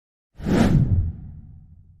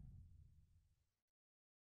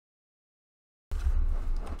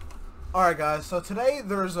Alright guys, so today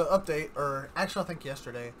there's an update, or actually I think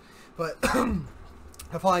yesterday, but I'm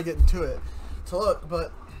finally getting to it. So look,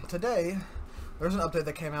 but today there's an update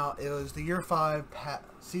that came out. It was the Year 5,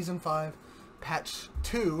 Season 5, Patch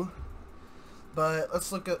 2, but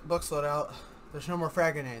let's look at Buck's loadout. There's no more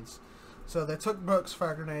frag grenades. So they took Buck's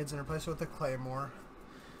frag grenades and replaced it with a Claymore,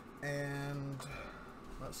 and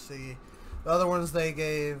let's see, the other ones they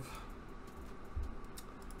gave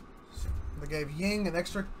Ying an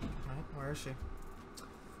extra. Where is she?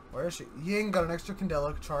 Where is she? Ying got an extra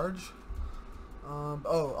Candela charge.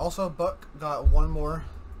 Oh, also Buck got one more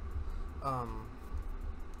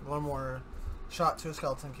shot to a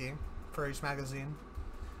skeleton key for each magazine.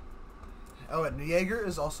 Oh, and Jaeger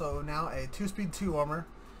is also now a 2-speed 2 armor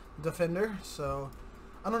defender. So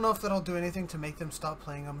I don't know if that'll do anything to make them stop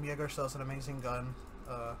playing him. Jaeger still is an amazing gun.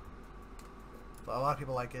 But a lot of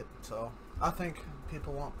people like it, so I think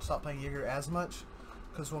people won't stop playing Jaeger as much,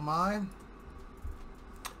 because Wamai,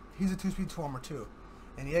 he's a 2-speed 2 armor too,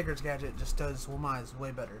 and Jaeger's gadget just does Wamai's way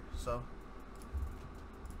better, so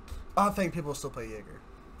I think people will still play Jaeger.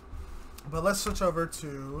 But let's switch over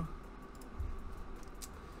to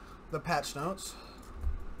the patch notes.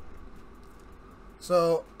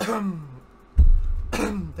 So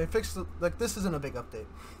they fixed this isn't a big update,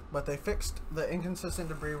 but they fixed the inconsistent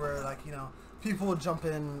debris where, like, you know, people would jump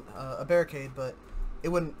in a barricade, but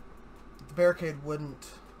the barricade wouldn't,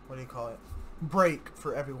 what do you call it, break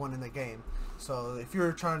for everyone in the game. So if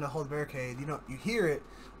you're trying to hold the barricade, you hear it,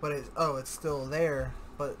 but it's still there,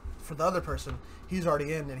 but for the other person, he's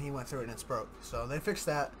already in and he went through it and it's broke. So they fixed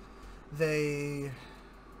that. They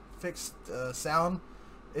fixed sound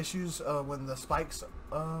issues when the spikes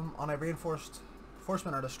on a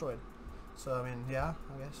reinforcement are destroyed. So I mean, yeah,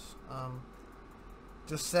 I guess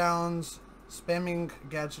just sounds. Spamming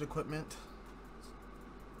gadget equipment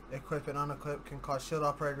unequipped can cause shield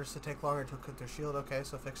operators to take longer to equip their shield. Okay,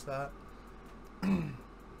 so fix that. You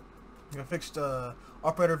fixed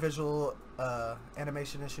operator visual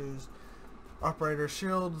animation issues. Operator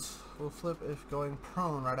shields will flip if going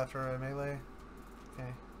prone right after a melee. Okay.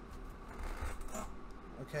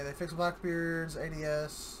 Okay, they fixed Blackbeard's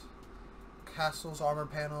ADS, Castle's armor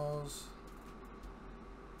panels.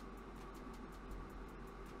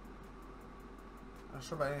 Not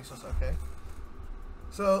sure about any stuff. Okay.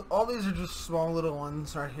 So all these are just small little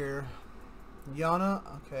ones right here. Yana,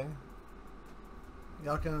 okay.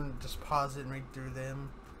 Y'all can just pause it and read through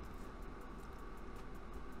them.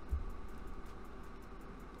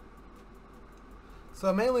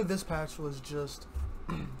 So mainly this patch was just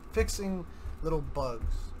fixing little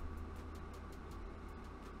bugs.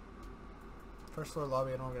 First floor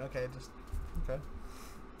lobby and organ. Okay, okay.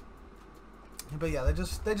 But yeah, they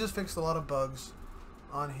just fixed a lot of bugs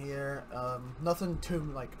on here. Nothing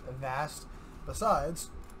too like vast besides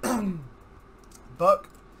Buck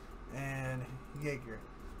and Jaeger.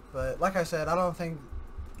 But like I said, I don't think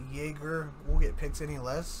Jaeger will get picked any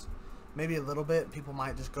less. Maybe a little bit. People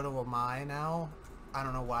might just go to Wamai now. I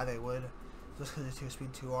don't know why they would, just because it's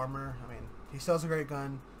 2-speed 2 armor. I mean, he still has a great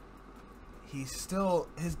gun.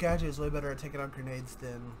 His gadget is way better at taking out grenades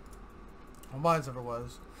than Wamai's ever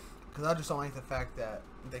was. Because I just don't like the fact that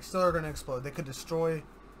they still are going to explode. They could destroy,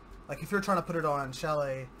 like if you're trying to put it on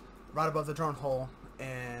Chalet right above the drone hole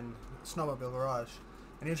and Snowmobile Garage,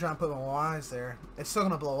 and you're trying to put Wamai's there, it's still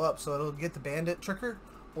going to blow up. So it'll get the bandit trigger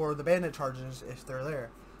or the bandit charges if they're there.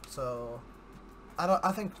 So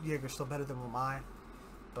I think Jaeger's still better than Wamai,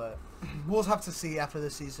 but we'll have to see after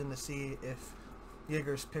this season to see if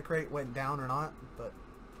Jaeger's pick rate went down or not. But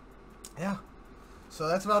yeah. So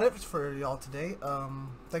that's about it for y'all today.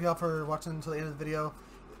 Thank y'all for watching until the end of the video.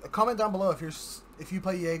 Comment down below if you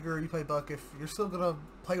play Jaeger or you play Buck, if you're still gonna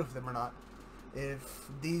play with them or not. If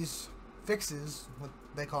these fixes, what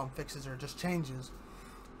they call them fixes or just changes,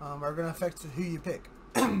 are gonna affect who you pick.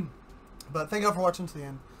 But thank y'all for watching to the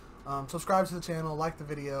end. Subscribe to the channel, like the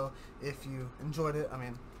video if you enjoyed it. I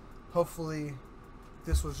mean, hopefully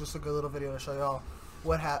this was just a good little video to show y'all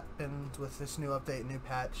what happened with this new update, new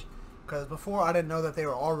patch. Because before I didn't know that they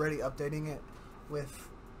were already updating it with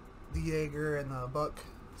the Jaeger and the Buck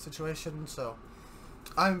situation. So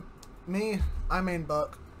I main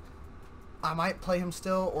Buck. I might play him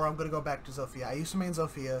still, or I'm gonna go back to Zofia. I used to main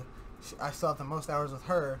Zofia. I still have the most hours with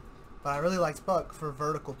her, but I really liked Buck for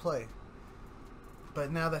vertical play.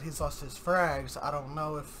 But now that he's lost his frags, I don't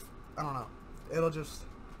know. It'll just,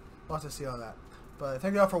 we'll have to see on that. But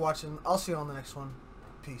thank you all for watching. I'll see you on the next one.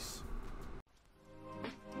 Peace.